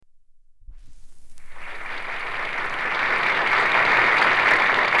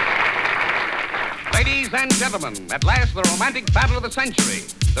Ladies and gentlemen, at last the romantic battle of the century.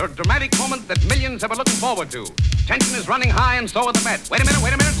 The dramatic moment that millions have been looking forward to. Tension is running high and so are the Mets. Wait a minute,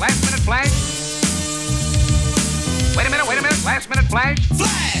 last minute flash. Wait a minute, last minute flash.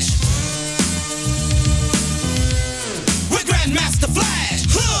 Flash! We're Grandmaster Flash!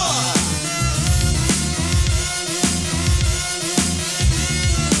 Huh!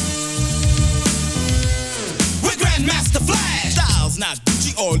 We're Grandmaster Flash! Styles not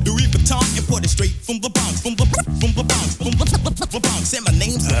Gucci or Louis Vuitton, imported straight from the Bronx, from the Bronx, and my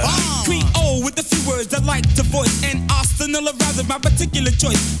name's Savon. Creole with a few words I like to voice, and Austin arousing my particular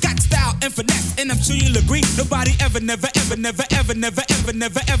choice. Got style and finesse, and I'm sure you'll agree. Nobody ever rhyme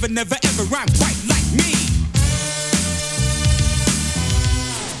quite like me.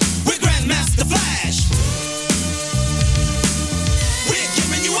 We're Grandmaster Flash. We're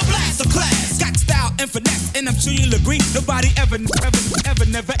giving you a blast of class. Got style and finesse, and I'm sure you'll agree. Nobody ever rhyme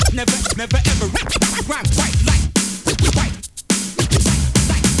quite like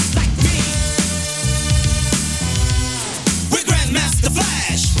me. We're Grandmaster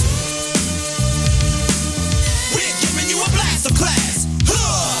Flash. We're giving you a blast of class.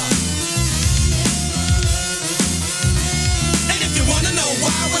 And if you wanna know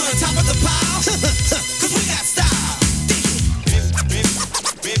why we're on top of the pile, cause we got style.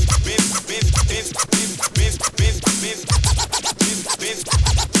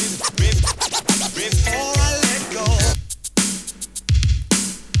 Before I let go.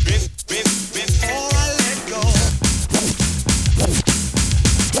 Before I let go.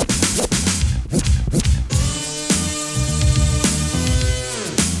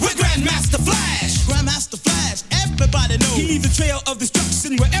 We're Grandmaster Flash. Grandmaster Flash, everybody knows. He leaves a trail of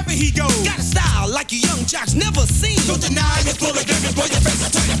destruction wherever he goes. Got a style like you young jocks never seen. Don't deny you're full of damage, boy, your face will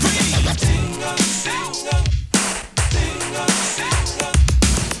turn you green. Dingo, dingo, dingo,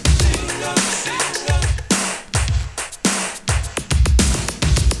 dingo, dingo, dingo.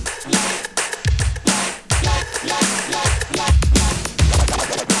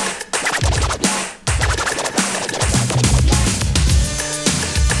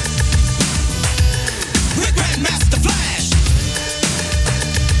 We're Grandmaster Flash.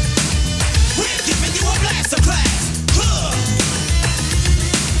 We're giving you a blast of class.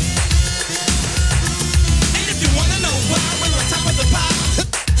 And if you wanna know why we're on top of the pile,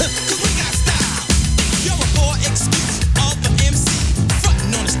 cause we got style. You're a poor excuse of the MC,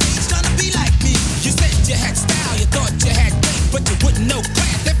 frontin' on the stage trying to be like me. You said you had style, you thought you had weight, but you wouldn't know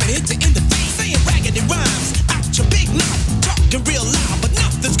class if it hit you in the face. Saying raggedy rhymes out your big mouth, talking real loud, but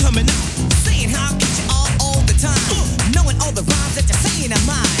nothing's coming out. Saying how I get you all the time, knowing all the rhymes that you're saying are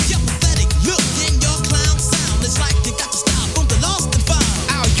mine. Your pathetic look and your clown sound, it's like you got the style from the lost and found.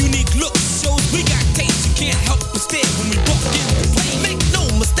 Our unique look shows we got taste. You can't help but stare when we walk in the place. Make no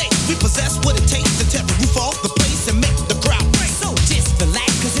mistake, we possess what it takes to tear the roof off the place and make the crowd break. So just relax,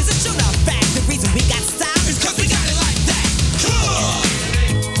 cause it's a shootout fact. The reason we got style is cause we got it like that.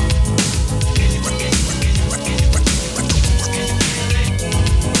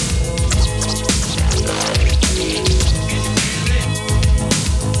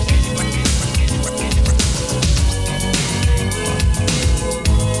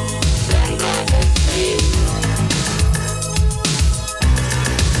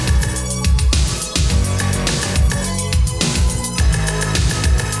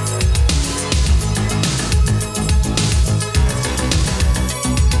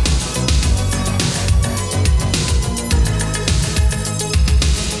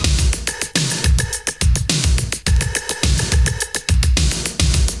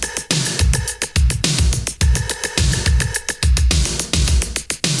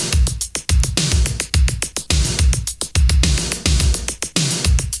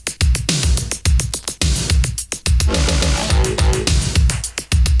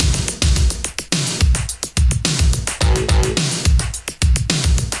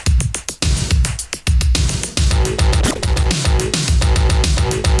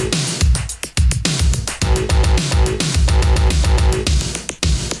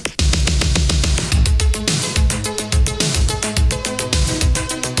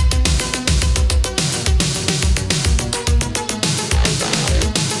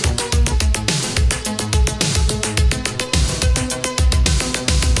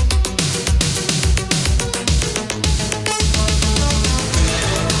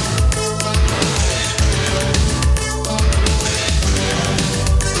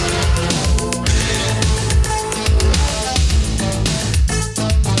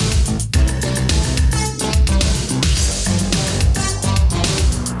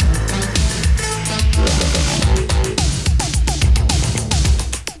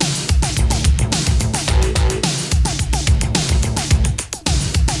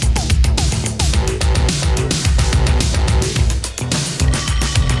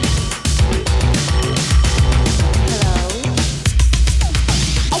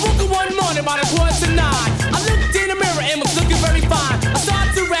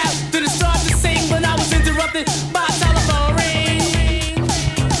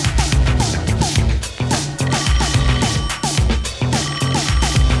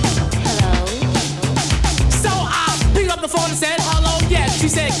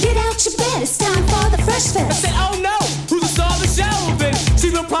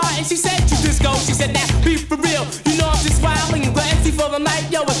 and she said you just go. She said that be for real. You know I'm just wilding and glassy for the night.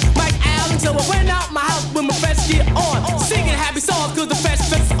 Yo, it's Mike Allen. So I went out my house with my fresh gear on, singing happy songs 'cause the fresh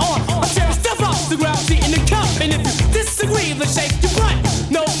fits on. I'm tearing stuff off the ground, seat in the cup. And if you disagree, let's shake your butt.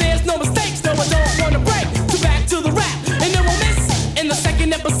 No, there's no mistakes. No, I don't wanna break. So back to the rap, and then we'll miss. And the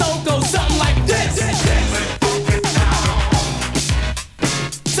second episode goes something like this.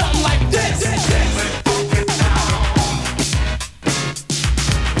 Something like this.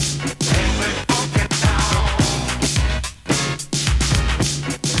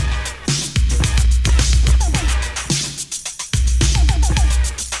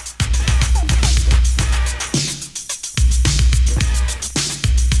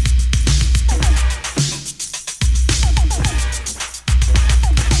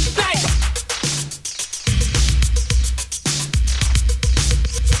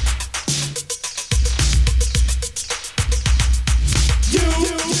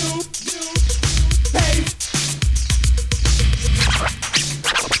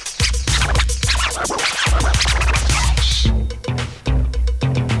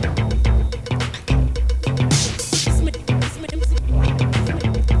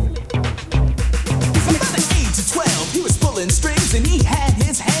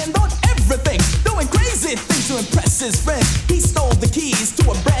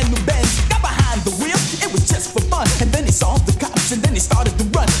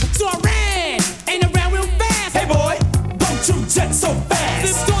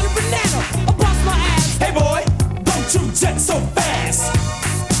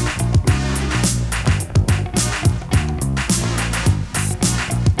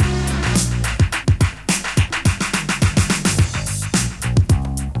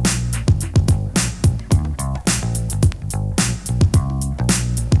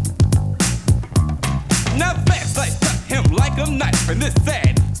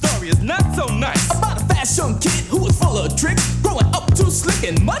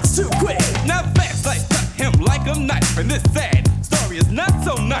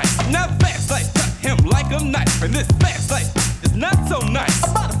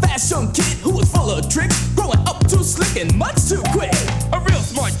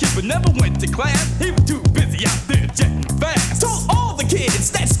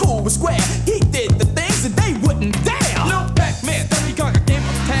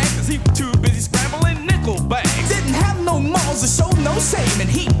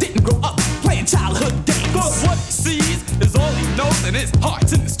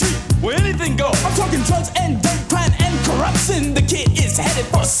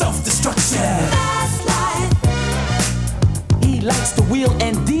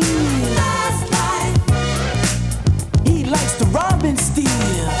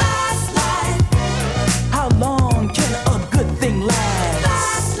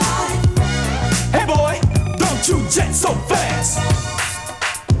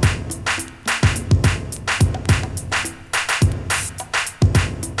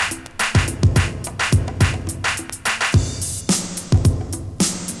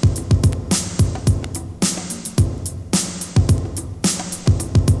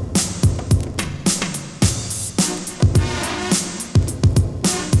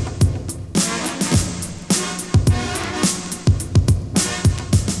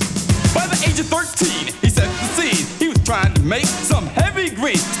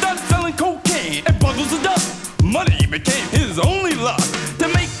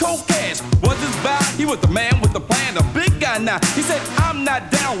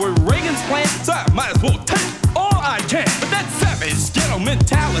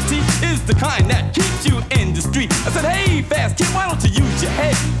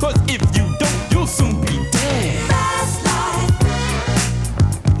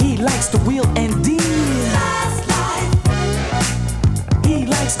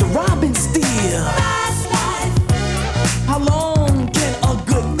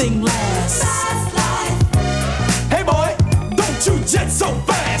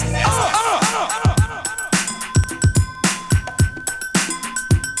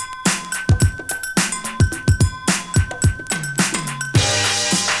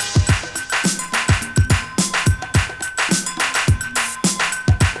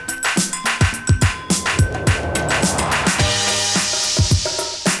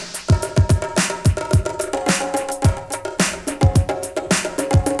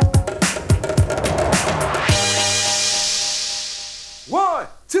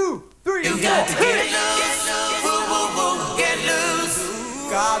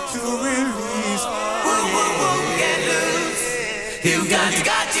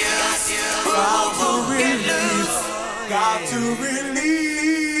 Got to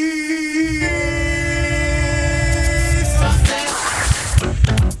release.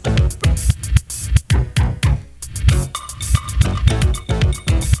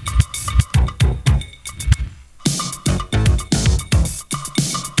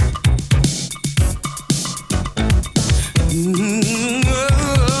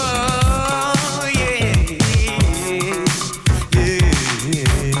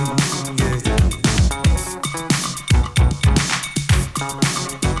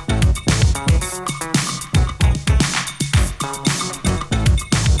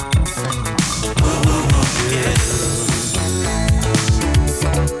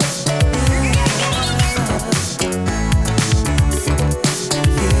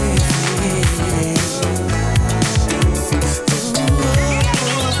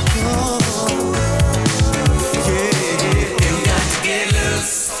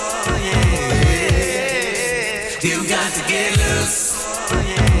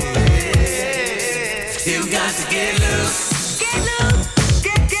 You got to get loose. Get loose.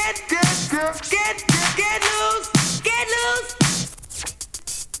 Get loose. Get loose. Get loose.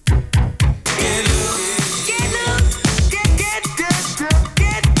 Get loose. Get loose. Get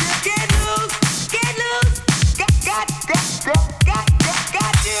loose. Get loose. Got loose.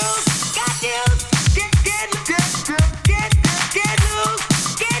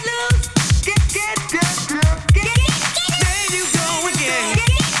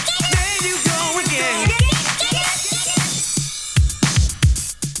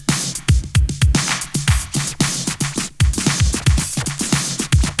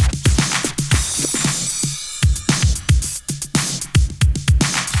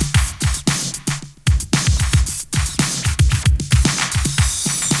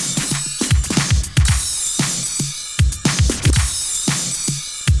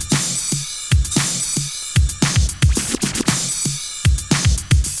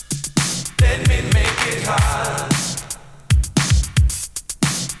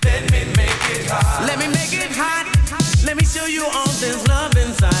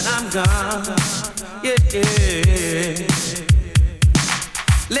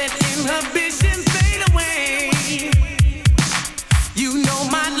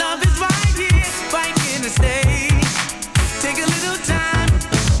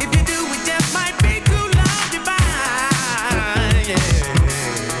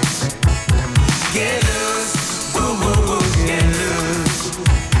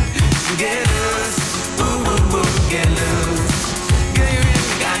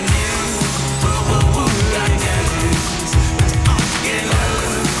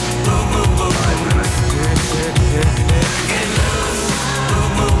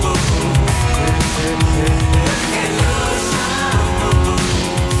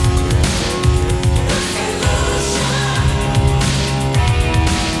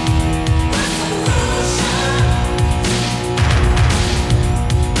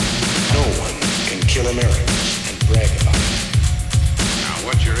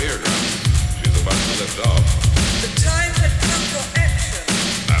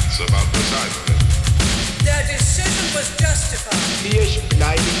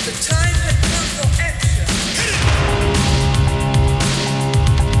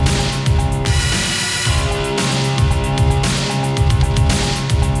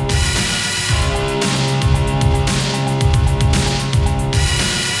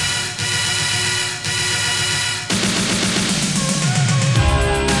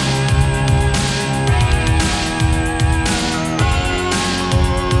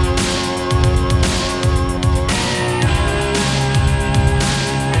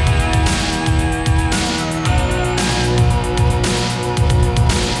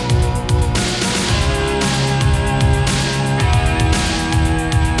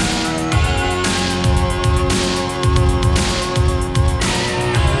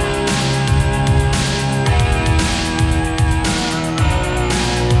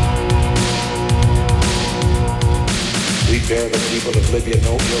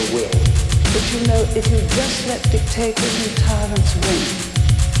 If you just let dictators and tyrants win,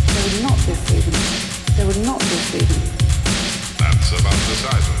 there would not be freedom. There would not be freedom. That's about the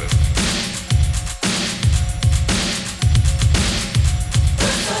size of it. The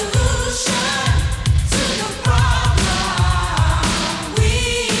solution to the problem, we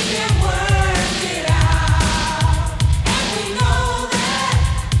can work it out. And we know that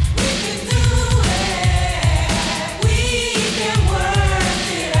we can do it. We can work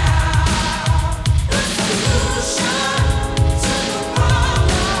it out.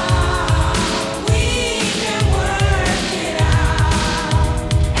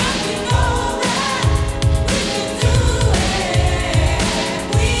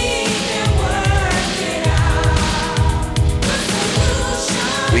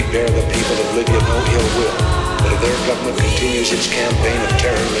 Bear the people of Libya no ill will, but if their government continues its campaign of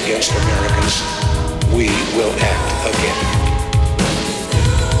terror against Americans, we will act again.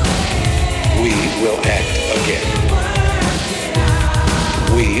 We will act again.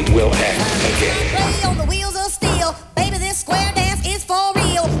 We will act again. Play on the wheels of steel, baby, this square dance is for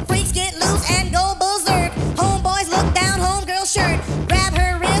real. Freaks get loose and go berserk. Homeboys look down homegirl's shirt. Grab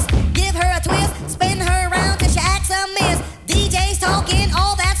her wrist, give her a twist, spin her around till she acts a miss. DJ's talking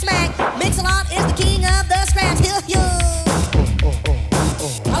all that smack. Mix-a-lot is the king of the scratch. I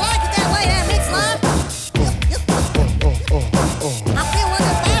like it that way, that Mix-a-lot. I feel one of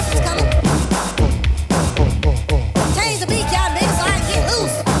the bastards coming. Change the beat, y'all niggas, so I can get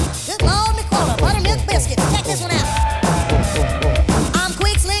loose. Good Lord, McQuarrie, buttermilk biscuits. Check this one out. I'm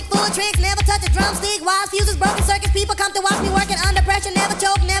quick, slick, full of tricks, never touch a drumstick. Wise fuses, broken circuits. People come to watch me working under pressure, never choke.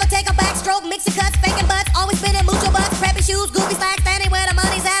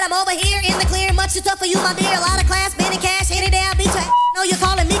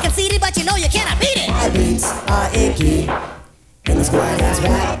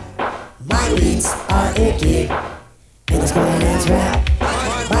 My beats are icky. In the square dance rap.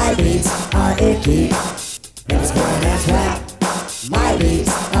 My beats are icky. In the square dance rap. My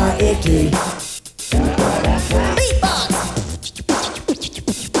beats are icky. In the square dance rap. Beatbox.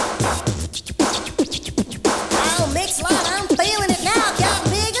 Oh, mix line, I'm feeling it now,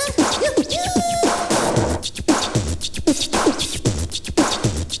 Captain Bigger.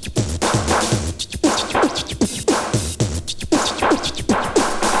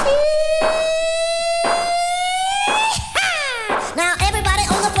 Now everybody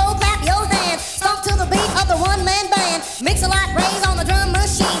on the floor clap your hands. Stomp to the beat of the one-man band. Mix-a-lot raise on the drum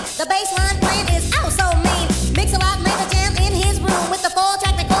machine. The bass line playing is oh so mean. Mix-a-lot made a jam in his room. With the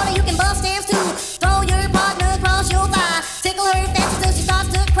 4-track recorder you can bust jams too. Throw your partner across your thigh. Tickle her fancy till she starts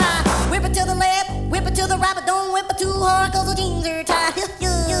to cry. Whip it to the left, whip it to the right, but don't whip it too hard cause the jeans are tight.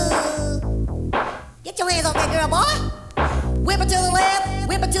 Get your hands off that girl, boy. Whip it to the left,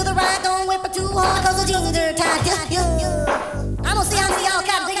 whip it to the right, don't whip it too hard cause the jeans are tight. I'm gonna see how many y'all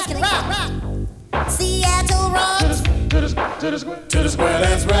Captain Biggers can rock. Seattle rocks. To the square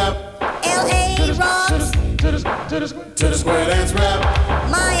dance rap. LA rocks. To the square dance rap.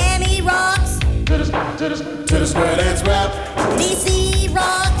 Miami rocks. To the square dance rap. DC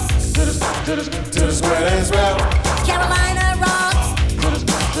rocks. To the square dance rap. Carolina rocks.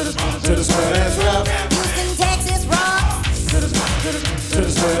 To the square dance rap. Houston, Texas rocks. To the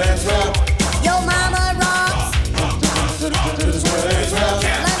square dance rap. Yo mama rocks. To the square dance rap.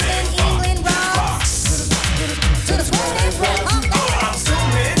 London, England rocks. To the square dance rap. I'm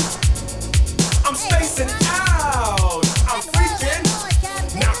zooming. I'm spacing out. I'm freaking.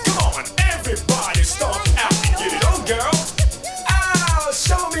 Now come on, everybody stomp out and get it on, girl. Ow,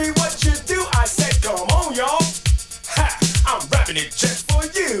 show me what you do. I said, come on, y'all. Ha, I'm rapping it just for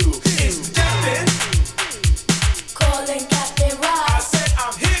you. It's the captain. Calling Captain Rock. I said,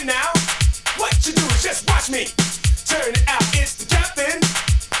 I'm here now. What you do is just watch me. Turn it out, it's the captain.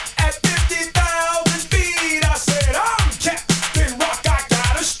 At 50,000 feet, I said, I'm Captain Rock. I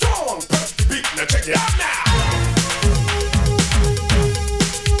got a strong perfect beat. Now check it out now.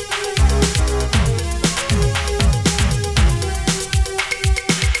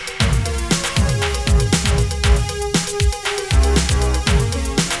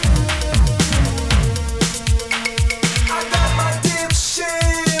 I got my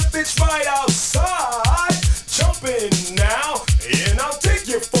dipshit bitch right outside. Jumping now, and I'll take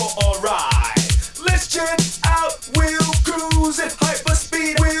you for a ride. Let's jet out, we'll cruise at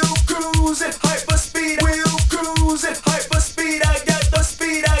hyperspeed. We'll cruise at hyperspeed. We'll cruise at hyperspeed. I got the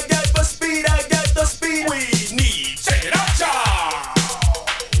speed, I got the speed, I got the speed we need. Check it out, y'all.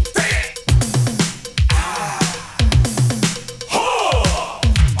 Take it.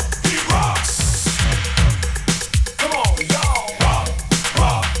 He rocks. Come on, y'all. Rock,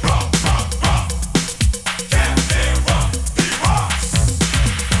 rock, rock, rock, rock. Captain Rock, he rocks.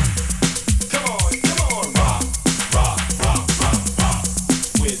 Come on, rock, rock, rock, rock, rock.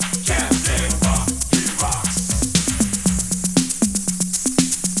 With Captain Rock, he rocks.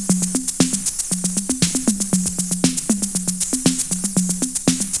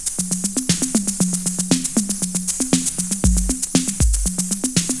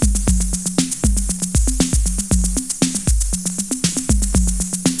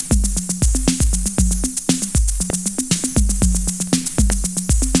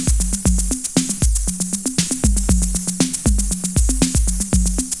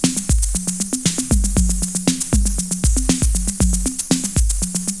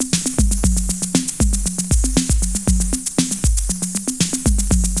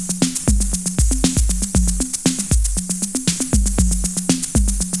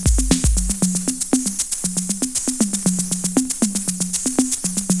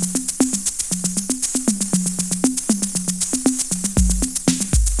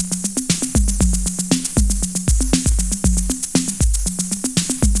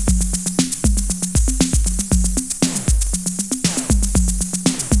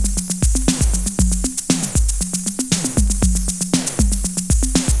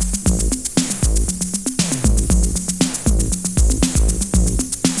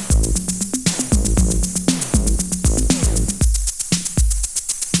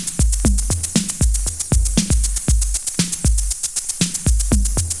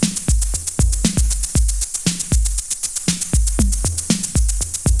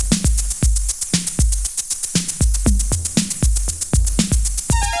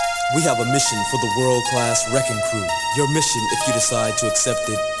 We have a mission for the world-class Wreckin Cru. Your mission, if you decide to accept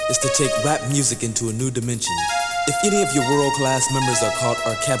it, is to take rap music into a new dimension. If any of your world-class members are caught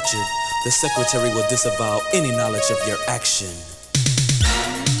or captured, the secretary will disavow any knowledge of your action.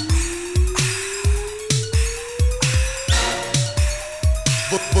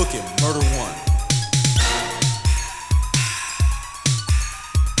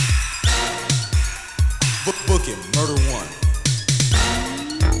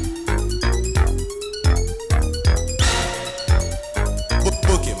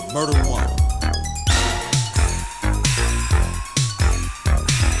 Murder One.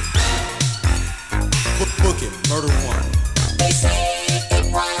 Book it, Murder One. They say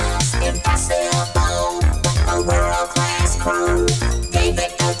it was impossible, but the world-class crew gave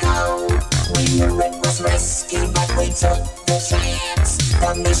it a go. We knew it was risky, but we took the chance.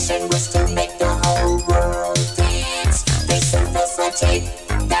 The mission was to make the whole world dance. They sent us a tape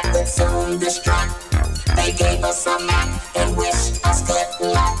that would soon destruct. They gave us a map and wished us good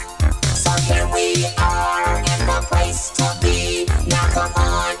luck. So here we are in the place to be. Now come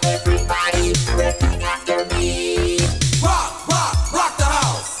on, everybody, repeat after me. Rock, rock, rock the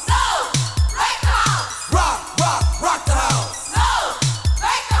house. No, break the house. Rock, rock, rock the house. No,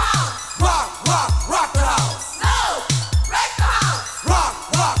 break the house. Rock, rock, rock the house. No, break the house. Rock,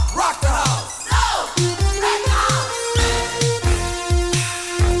 rock, rock the house. No, break the house.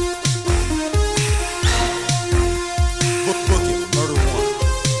 Book it, Murder One.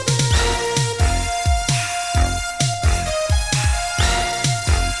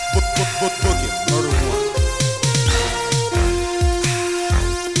 Book it, Murder One.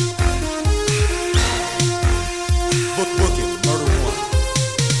 Book it, Murder One.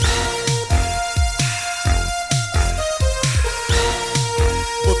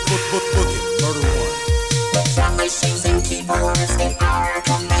 Book it, Murder One. With drum machines and keyboards in our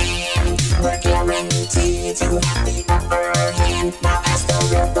command, we're guaranteed to have the upper hand. Now as the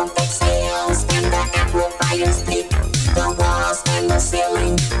rhythm exhales and the amplifiers peak, the walls and the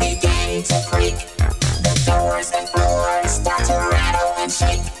ceiling begin to creak. The doors and floors start to rattle and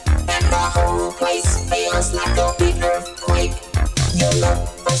shake, and the whole place feels like a big earthquake. You look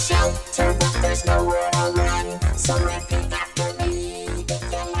for shelter, but there's nowhere to run. So repeat after me if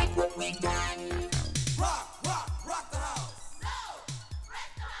you like what we've done. Rock, rock, rock the house. No,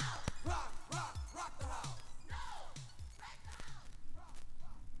 break the house. Rock, rock, rock the house. No, break the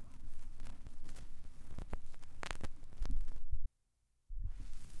house.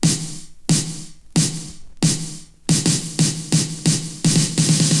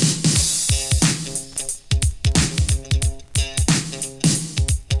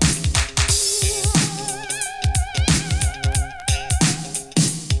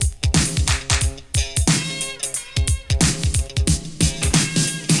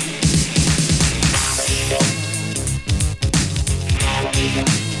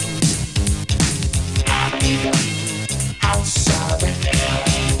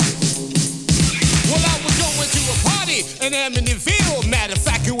 Well, I was going to a party in Amityville. Matter of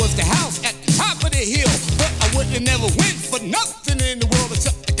fact, it was the house at the top of the hill. But I wouldn't have never went for nothing in the world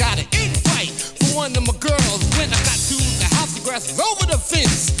except I got an invite for one of my girls. When I got to the house, the grass was over the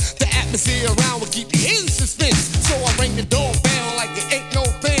fence. The atmosphere around would keep me in suspense. So I rang the doorbell like it ain't no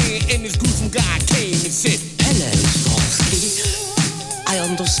thing. And this gruesome guy came and said, Hello, Starsky. I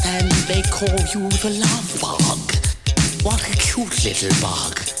understand they call you the love bug. What a cute little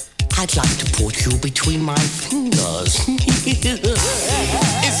bug. I'd like to put you between my fingers.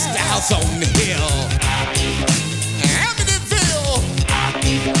 it's the house on the hill. Amityville.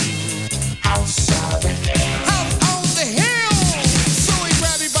 House on the hill. House on the hill. So he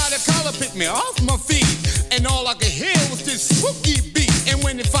grabbed me by the collar, picked me off my feet, and all I could hear was this spooky beat. And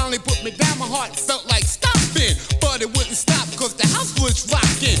when it finally put me down, my heart felt like stopping, but it wouldn't stop because the house was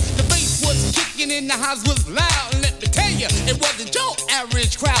rocking. The bass was kicking and the house was loud. And let me tell you, it wasn't your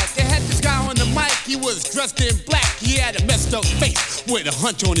average crowd. They had this guy on the mic, he was dressed in black. He had a messed up face with a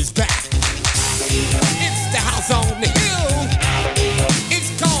hunch on his back. It's the house on the hill.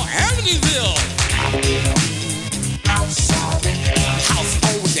 It's called Amityville. House on the hill. House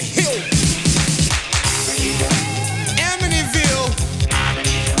on the hill. Amityville.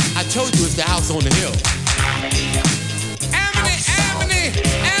 I told you it's the house on the hill. Amityville.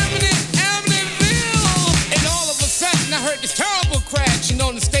 And all of a sudden I heard this terrible crash. And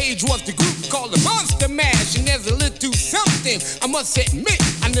on the stage was the group called the Monster Mash. And there's a little something I must admit,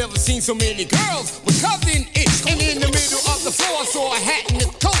 I never seen so many girls with cousin itch. And in the middle of the floor I saw a hat and a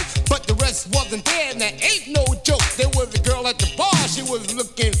coat, but the rest wasn't there and there ain't no joke. There was a girl at the bar, she was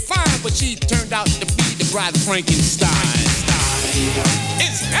looking fine, but she turned out to be the bride of Frankenstein.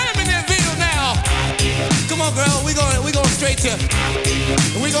 It's Amityville now. Come on, girl, we going straight to,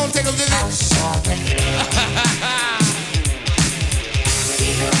 and we gonna take a visit.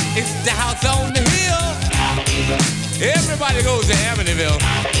 It's the house on the hill. Everybody goes to Amityville.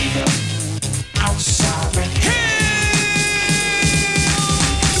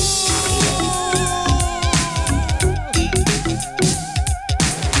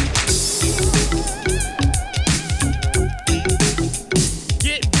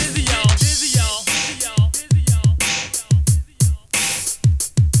 Get busy, y'all. Busy, y'all. Busy, y'all. Busy, y'all.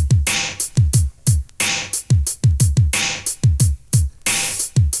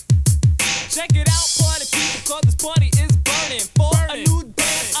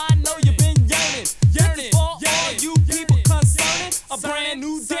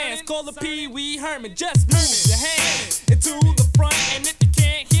 Herman. Just move your hand into the front, and if you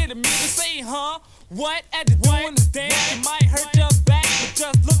can't hear the music, say, huh? What? At the doing this dance, it might hurt your back, but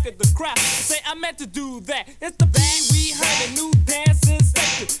just look at the crowd. Say, I meant to do that. It's the Pee Wee Herman, new dance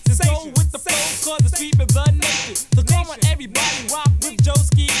sensation. Just go with the flow, cause it's sweeping the nation. So come on, everybody, rock with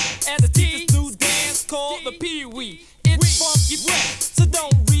Joski as a teacher's new dance called the Pee Wee. It's funky fresh, so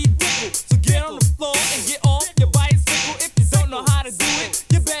don't ridicule. So get on the floor and get off your bicycle. If you don't know how to do it,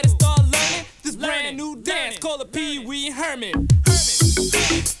 you better start learning this brand new dance called the Pee Wee Herman.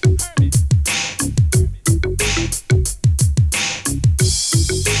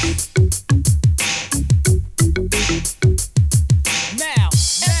 Now,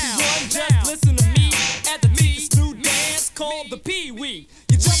 everyone just listen to me at the teach this new dance called the Pee Wee.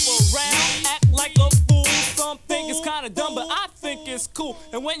 You jump around, act like a fool. Some think it's kinda dumb, but I think it's cool.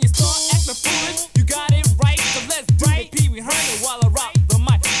 And when you start acting foolish, you got it right. So let's do the Pee Wee Herman while I rock the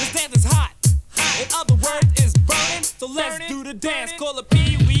mic. This dance is hot. In other words, it's burning. So let's do the dance called the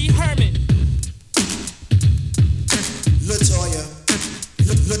Pee Wee Herman. Latoya,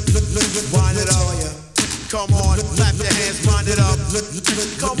 wind it up. Come on, clap your hands, wind it up.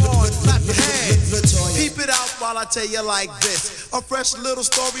 Come on, clap your hands. Keep it out while I tell you like this. A fresh little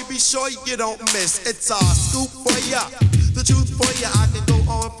story, be sure you don't miss. It's a scoop for ya, the truth for ya. I can go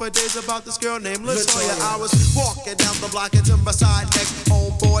on for days about this girl named Latoya. I was walking down the block into my side next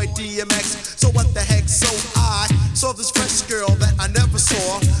homeboy DMX. So what the heck? So I saw this fresh girl that I never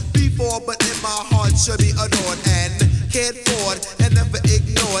saw before, but in my heart should be adored and cared for and never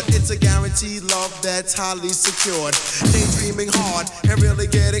ignored. It's a guaranteed love that's highly secured. Daydreaming hard and really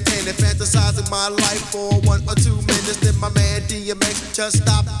getting in and fantasizing my life for 1 or 2 minutes. Then my man DMX just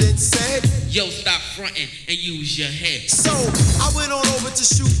stopped and said, yo, stop fronting and use your head. So I went on over to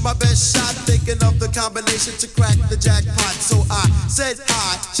shoot my best shot, thinking of the combination to crack the jackpot. So I said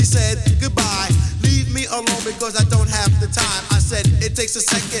hi, she said goodbye. Leave me alone because I don't have the time. I said it takes a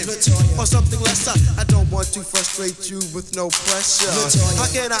second or something less. I don't want to frustrate you with no pressure. How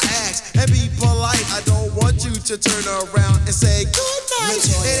can I ask and be polite? I don't want you to turn around and say good night.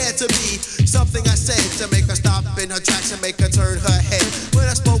 It had to be something I said to make her stop in her tracks and make her turn her head. When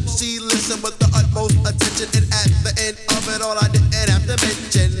I spoke, she listened with the utmost attention, and at the end of it all, I didn't have to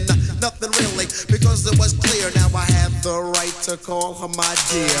mention nothing really because it was clear. Now I have the right to call her my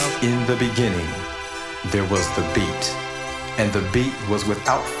dear. In the beginning, there was the beat, and the beat was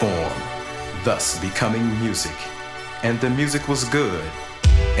without form, thus becoming music. And the music was good,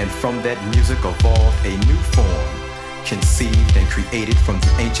 and from that music evolved a new form, conceived and created from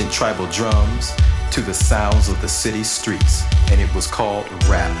the ancient tribal drums to the sounds of the city streets, and it was called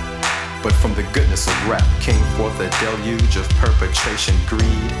rap. But from the goodness of rap came forth a deluge of perpetration,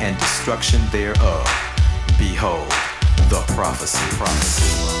 greed, and destruction thereof. Behold, the prophecy.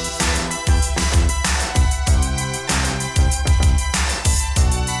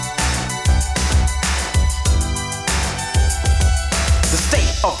 The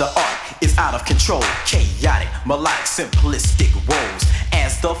state of the art is out of control, chaotic, melodic, simplistic woes.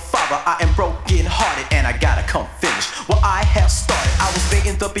 As the father, I am broken hearted and I gotta come finish what I have started. I was there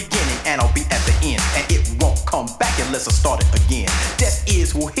in the beginning and I'll be at the end, and it won't come back unless I start it again. Deaf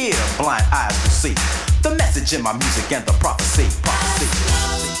ears will hear, blind eyes will see the message in my music and the prophecy.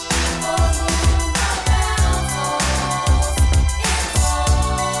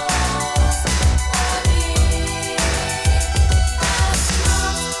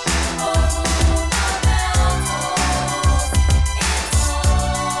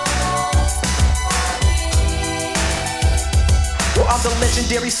 I'm the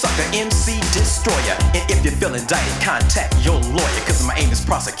legendary sucker, MC Destroyer. And if you feel indicted, contact your lawyer. Cause my aim is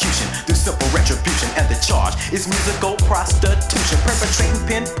prosecution through simple retribution. And the charge is musical prostitution. Perpetrating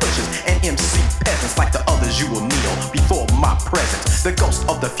pen pushers and MC peasants. Like the others, you will kneel before my presence. The ghost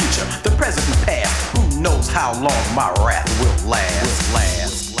of the future, the present and past. Who knows how long my wrath will last.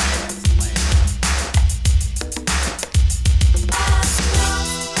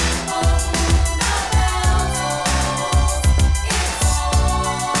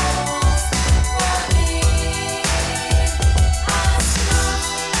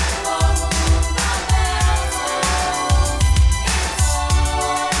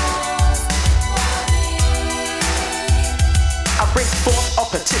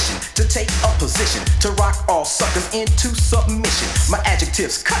 Petition to take a position to rock all suckers into submission. My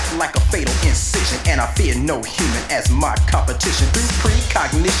adjectives cut like a fatal incision, and I fear no human as my competition. Through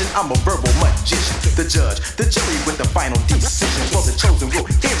precognition, I'm a verbal magician. The judge, the jury with the final decision. For the chosen will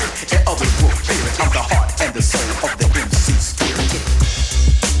hear it, and others will fear it. I'm the heart and the soul of the MC spirit.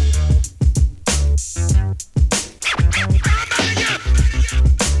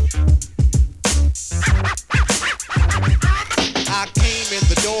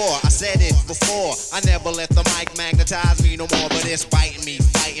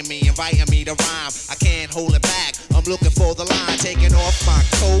 fighting me, inviting me to rhyme. I can't hold it back. I'm looking for the line, taking off my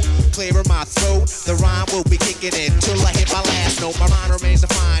coat, clearing my throat. The rhyme will be kicking in till I hit my last note. My mind remains to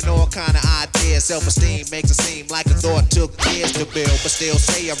find all kind of ideas. Self-esteem makes it seem like a thought took years to build, but still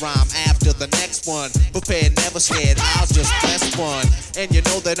say a rhyme after the next one. Prepared, never scared, I'll just bless one. And you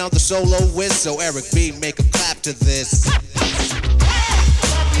know that I'm the solo whiz, so Eric B, make a clap to this.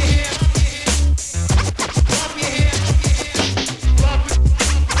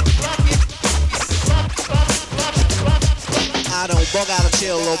 I don't bug out of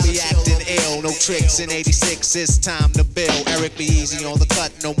chill or be acting ill. No tricks in 86, it's time to build. Eric be easy on the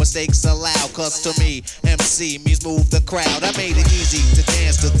cut, no mistakes allowed. Cause to me, MC means move the crowd. I made it easy to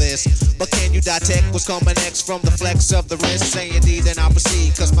dance to this. But can you detect what's coming next from the flex of the wrist? Say indeed, then I'll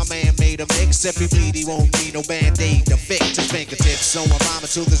proceed. Cause my man made a mix. If he bleed, he won't need no band-aid to fix his fingertips. So I'm rhyming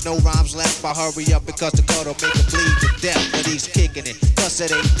till there's no rhymes left. I hurry up because the cut'll make him bleed to death. But he's kicking it, plus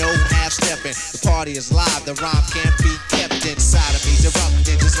it ain't no half-stepping. The party is live, the rhyme can't be kept inside of me,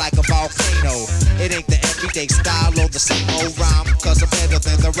 erupting just like a volcano. It ain't the everyday style or the same old rhyme, cause I'm better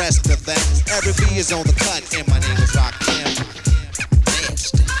than the rest of them. Every B is on the cut, and my name is Roxanne.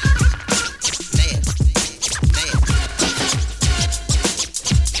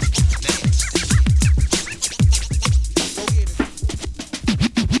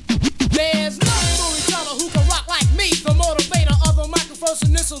 There's no storyteller who can rock like me. The motivator of the microphone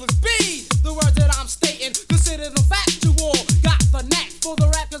initial is B. The words that I'm stating, consider them factual. Got the knack for the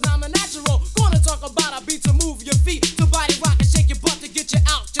rap cause I'm a natural. Gonna talk about a beat to move your feet, to body rock and shake your butt to get you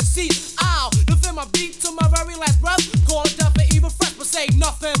out your seat. I'll defend my beat to my very last breath. Call it death or even fresh, but say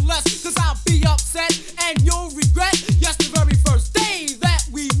nothing less. Cause I'll be upset and you'll regret. Yes, the very first day that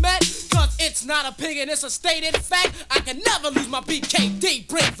we met. Cause it's not a pig and it's a stated fact. I can never lose my BKD,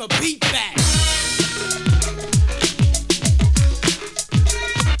 bring the beat back.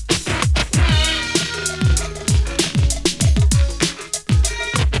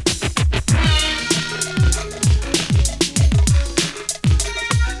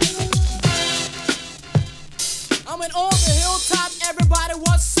 I'm on the hilltop, everybody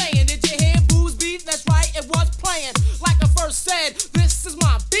was saying, did you hear Boob's beat? That's right, it was playing. Like I first said, this is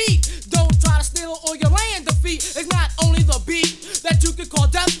my beat. Don't try to steal or you'll land defeat. It's not only the beat that you can call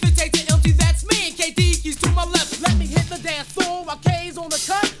death. It takes it empty, that's me and KD keys to my left. Let me hit the dance floor while K's on the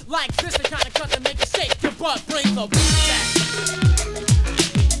cut. Like this, the kind of cut that make you shake your butt. Bring the beat back.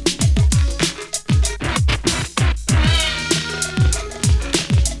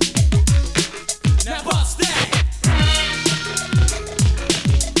 Now bust that.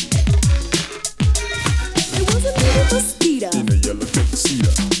 Mosquito in a yellow tuxedo,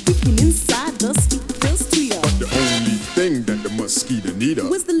 creeping inside the speaker's tweeter. But the only thing that the mosquito needed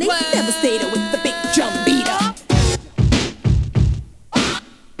was the lady devastator with the big drum beater.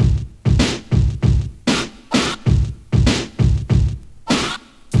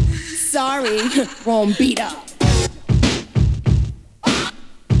 Sorry, wrong beater.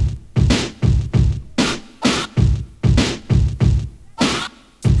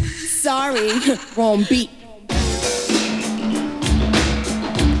 Sorry, wrong beat.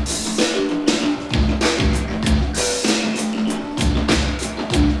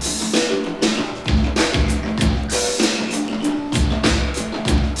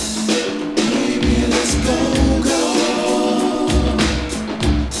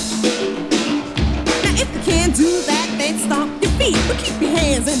 But keep your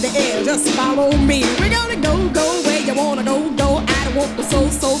hands in the air, just follow me. We're gonna go where you wanna go. I don't want the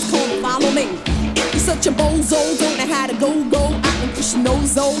souls, come follow me. If you're such a bozo, don't know how to go. I think you should know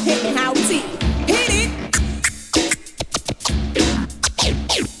Hitman Howie Tee. Hit it!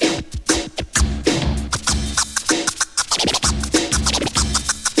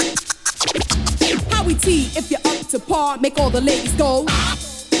 Howie Tee, if you're up to par, make all the ladies go.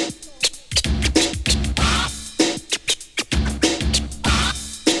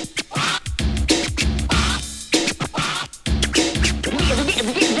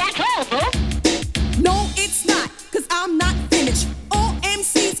 No, it's not, cause I'm not finished. All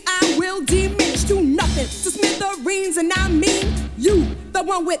MCs I will diminish to nothing, to smithereens, and I mean you, the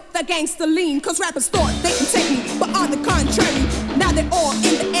one with the gangster lean. Cause rappers thought they can take me, but on the contrary, now they're all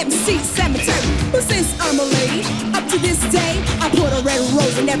in the MC cemetery. But since I'm a lady, up to this day, I put a red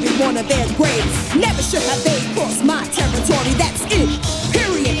rose in every one of their graves. Never should have they crossed my territory, that's it,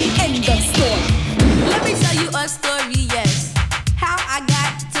 period, end of story. Let me tell you a story, yes, how I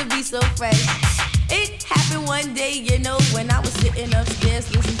got to be so fresh. It happened one day, you know, when I was sitting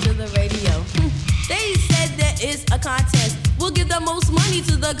upstairs listening to the radio. They said there is a contest will give the most money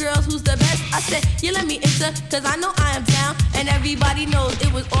to the girls who's the best. I said, yeah, let me enter, cause I know I am down. And everybody knows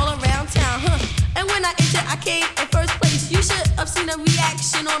it was all around town, huh? And when I entered, I came in first place. You should have seen the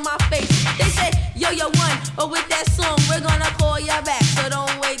reaction on my face. They said, yo, you won, or with that song, we're gonna call ya back, so don't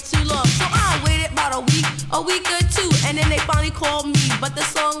wait too long. So I waited about a week or two, and then they finally called me, but the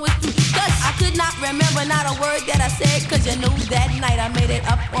song was through. Cause I could not remember not a word that I said, cause you know that night I made it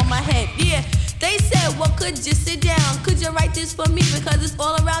up on my head. Yeah, they said, well, could you sit down? Could you write this for me? Because it's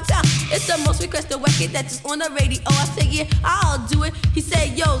all around town. It's the most requested record that's just on the radio. I said, yeah, I'll do it. He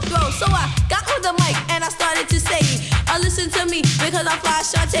said, yo, throw. So I got on the mic and I started to say, listen to me because I fly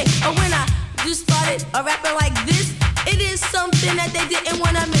Shante. Or when I just started rapping like this, it is something that they didn't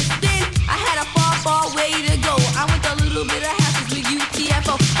want to miss. Then I had a far way to go. I went a little bit of hassles with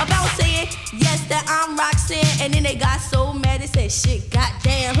UTFO about saying, yes, that I'm Roxanne. And then they got so mad, they said, shit,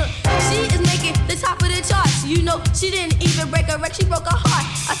 goddamn. She is making the top of the charts. You know, she didn't even break a record, she broke her heart.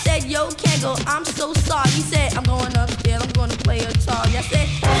 I said, yo, Kango, I'm so sorry. He said, I'm going upstairs, I'm going to play a Charlie. I said,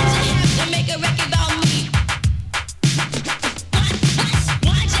 why'd you have to make a record about me?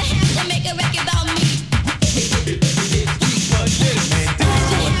 Why'd you have to make a record about me?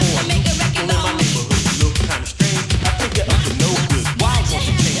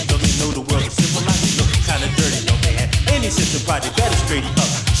 System project better straighten up,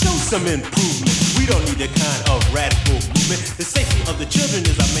 show some improvement. We don't need that kind of radical movement. The safety of the children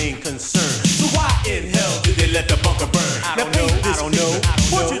is our main concern. So why in hell did they let the bunker burn? I don't know.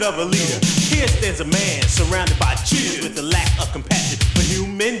 Portrait of a leader. Here stands a man surrounded by cheaters with a lack of compassion for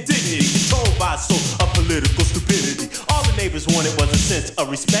human dignity, controlled by a soul of political stupidity. All the neighbors wanted was a sense of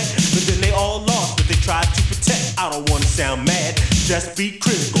respect, but then they all lost what they tried to protect. I don't want to sound mad, just be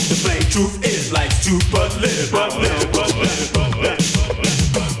critical. The plain truth is life's too but little.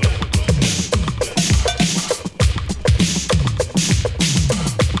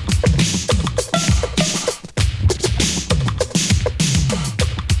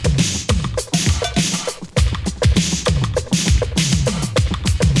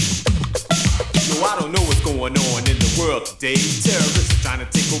 Today, terrorists are trying to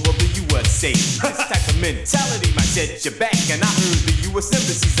take over the USA. This type of mentality might set you back. And I heard the US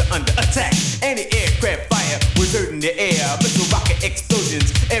embassies are under attack. Anti-aircraft fire was hurting the air. Missile rocket explosions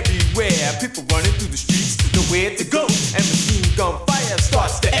everywhere. People running through the streets, nowhere to go. And machine gun fire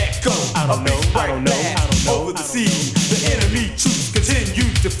starts to echo. I don't know. Over the sea, the enemy troops continue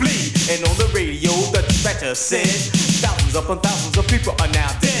to flee. And on the radio, the dispatcher said, thousands upon thousands of people are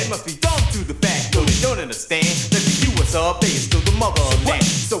now dead. Must be dumb to the fact, though they don't understand that the US they is still the motherland.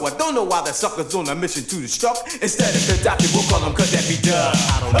 So I don't know why the suckers on a mission to destruct. Instead of Gaddafi, we'll call them Gaddafi Duh.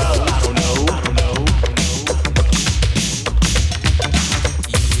 I don't know.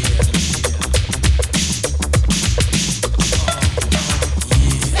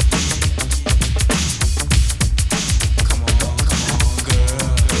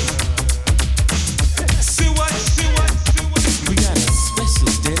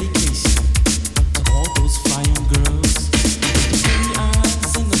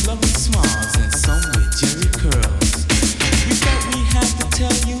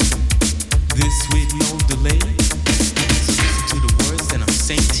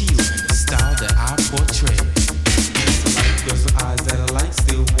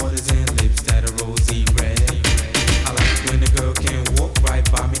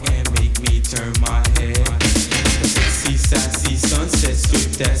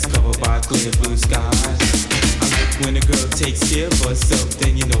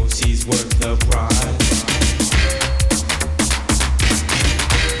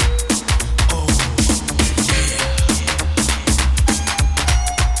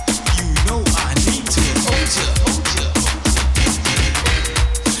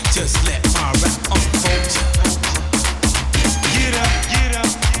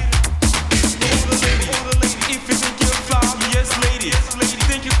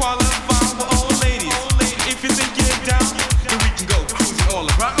 If you think you're down, then we can go cruising all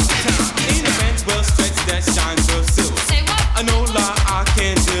around the town.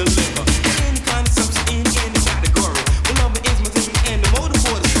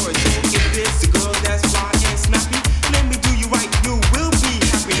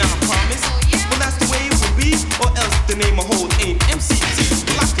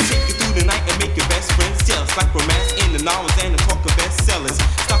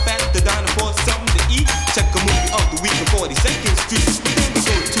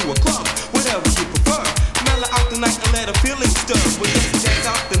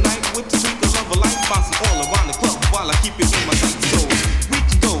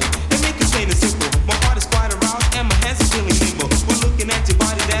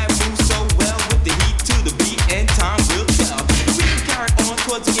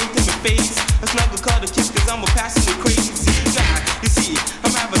 towards the intimate phase. A snuggle cuddle kiss, cause I'm a passionate crazy guy. You see,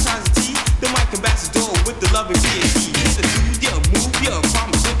 I'm advertising tea, the mic ambassador with the love and PhD. Hit the dude, yeah, move, yeah,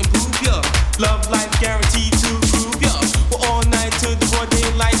 promise to improve, yeah. Love life guaranteed to groove, yeah. We're all night till the broad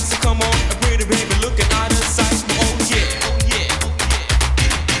daylight, so come on, a pretty baby looking out of sight. Oh yeah, oh yeah.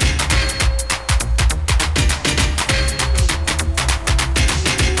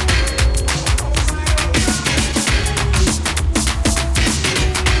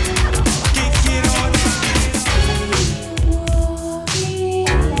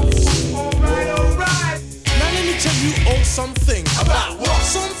 Something about what?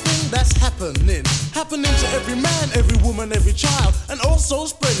 Something that's happening to every man, every woman, every child, and also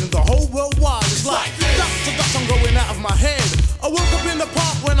spreading the whole world wide. It's like doctor, I'm going out of my head. I woke up in the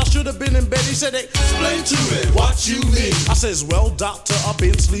park when I should have been in bed. He said, explain to me what you mean. I says, well, doctor, I've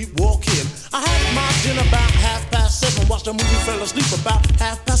been sleepwalking. I had my dinner about 7:30, watched a movie, fell asleep about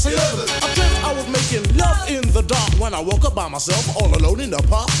 11:30. I dreamt I was making love in the dark when I woke up by myself, all alone in the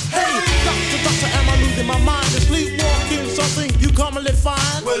park. Hey, doctor, am I losing my mind? Is sleepwalking something you commonly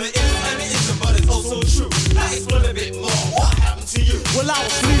find? Well, it is and it isn't, but it's also true. I explain a bit more. What happened to you? Well, I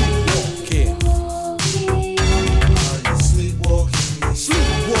was sleepwalking.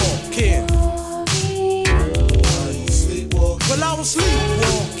 Sleepwalking. Well, I was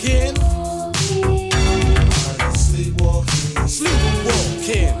sleepwalking.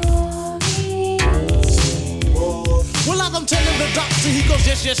 Sleepwalking. Well, as I'm telling the doctor, he goes,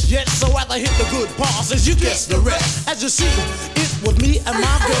 yes. So as I hit the good part, I says, you guess the rest. As you see, it was me and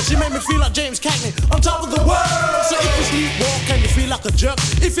my girl. She made me feel like James Cagney on top of the world. So if you sleepwalk and you feel like a jerk,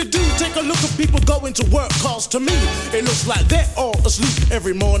 if you do, take a look at people going to work. Cause to me, it looks like they're all asleep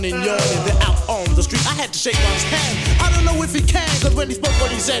every morning, yawning. They're out on the street. I had to shake one's hand. I don't know if he can, cause when he spoke,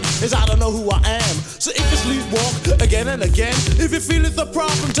 what he said is, I don't know who I am. So if you sleepwalk again and again, if you feel it's a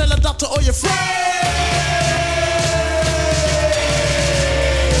problem, tell a doctor or your friend.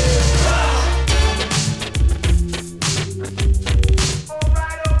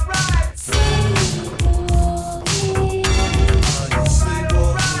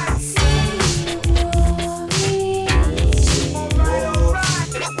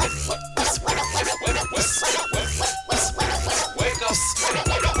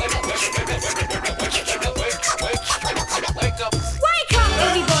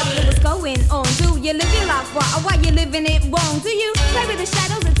 You live your life right, or why you living it wrong? Do you play with the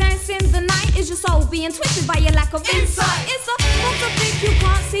shadows and dance in the night? Is your soul being twisted by your lack of insight? It's a book of things you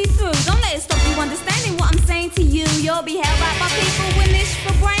can't see through. Don't let it stop you understanding what I'm saying to you. You'll be held right by people with niche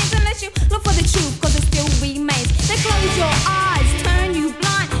for brains unless you look for the truth, cause it still remains. They close your eyes, turn you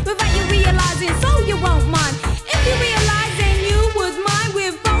blind without you realizing, so you won't mind. If you realize, then you would mind.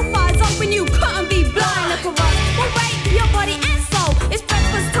 With both eyes open, you couldn't be blind. Look around, will rape your body and soul. It's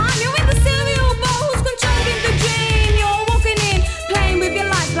breakfast time, you're in the cereal bowl. Who's controlling the dream? You're walking in, playing with your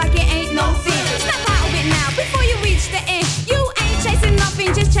life like it ain't no thing. Snap out of it now before you reach the end. You ain't chasing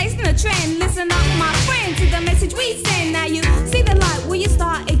nothing, just chasing a trend. Listen up, my friend, to the message we send. Now you see the light, will you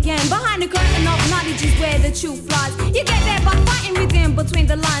start again? Behind the curtain of knowledge is where the truth lies. You get there by fighting within between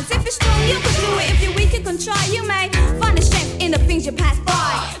the lines. If you're strong, you can do it. If you're weak, you can try. You may find the strength in the things you pass by.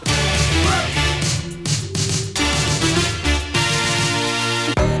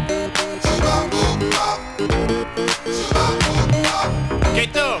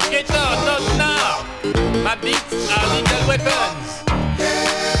 Ghetto, not now. My beats are little weapons.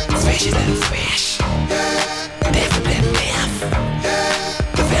 Fresher than fresh. Death than death.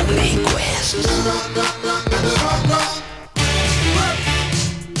 The family quest.